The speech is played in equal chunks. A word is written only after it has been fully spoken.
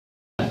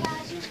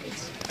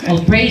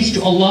All praise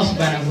to Allah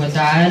subhanahu wa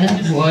ta'ala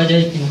who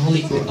ordered in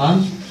Holy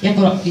Quran,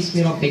 يَقْرَأْ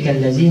بِسْمِ رَبِّكَ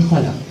الَّذِي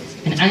خَلَقَ.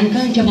 And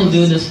uncountable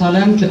do the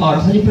salam to our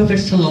Holy Prophet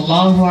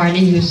sallallahu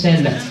alayhi wa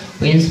sallam,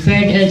 who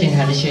inspired us in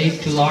Hadith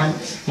Sharif to learn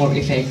more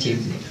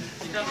effectively.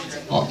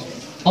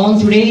 On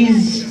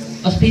today's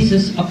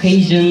auspicious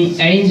occasion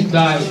arranged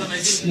by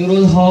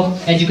Nurul Haq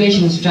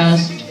Education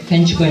Trust,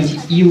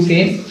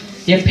 NHET-UK,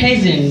 the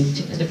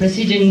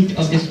president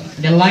of this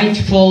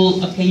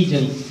delightful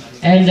occasion,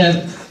 and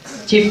the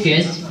chief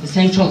guest, the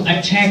central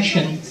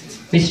attraction,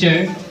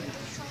 Mr.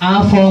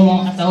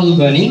 Afomo Ataul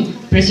Gani,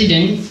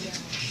 President,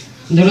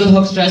 Nurul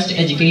Haq Trust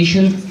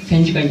Education,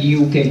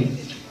 NHET-UK.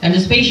 And the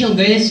special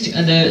guest,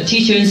 the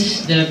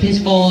teachers, the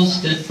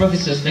principals, the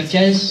professors,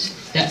 lecturers,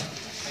 the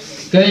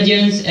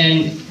guardians,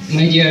 and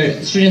my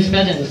dear students,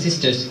 brothers and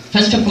sisters.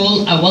 First of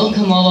all, I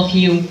welcome all of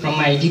you from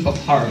my deep of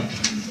heart.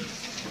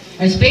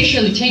 And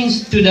especially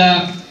thanks to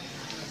the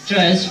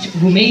trust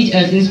who made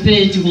us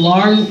inspired to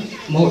learn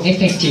more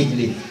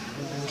effectively.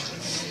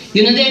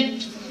 You know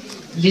that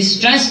this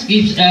trust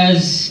gives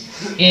us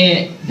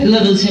a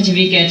billable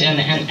certificate and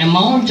an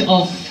amount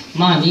of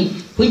money,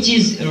 which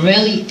is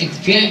really a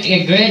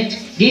great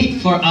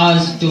gift for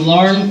us to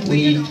learn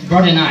with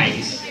broadened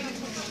eyes.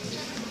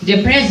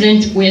 The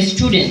present, we are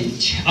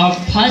students. Our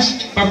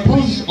first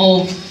purpose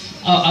of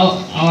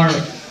our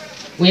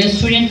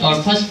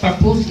first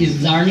purpose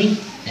is learning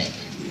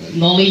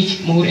knowledge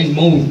more and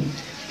more.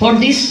 For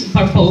this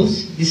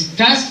purpose, this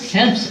trust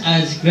helps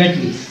us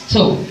greatly.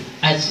 So,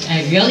 I'm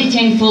really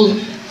thankful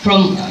for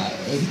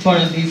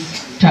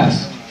this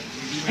trust.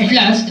 At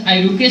last,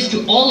 I request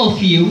to all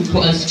of you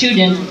who are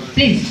students,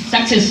 please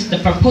success the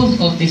purpose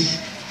of this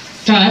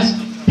trust.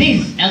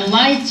 Please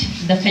enlighten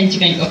the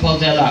Fenchikang of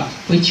Allah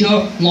with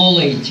your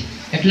knowledge.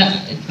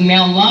 May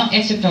Allah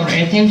accept our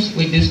attempts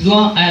with this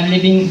dua. I am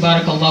living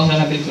Barakallahu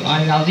lana bil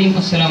Quran al-Azim.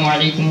 Assalamu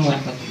alaikum wa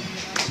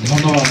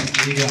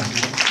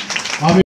rahmatullah.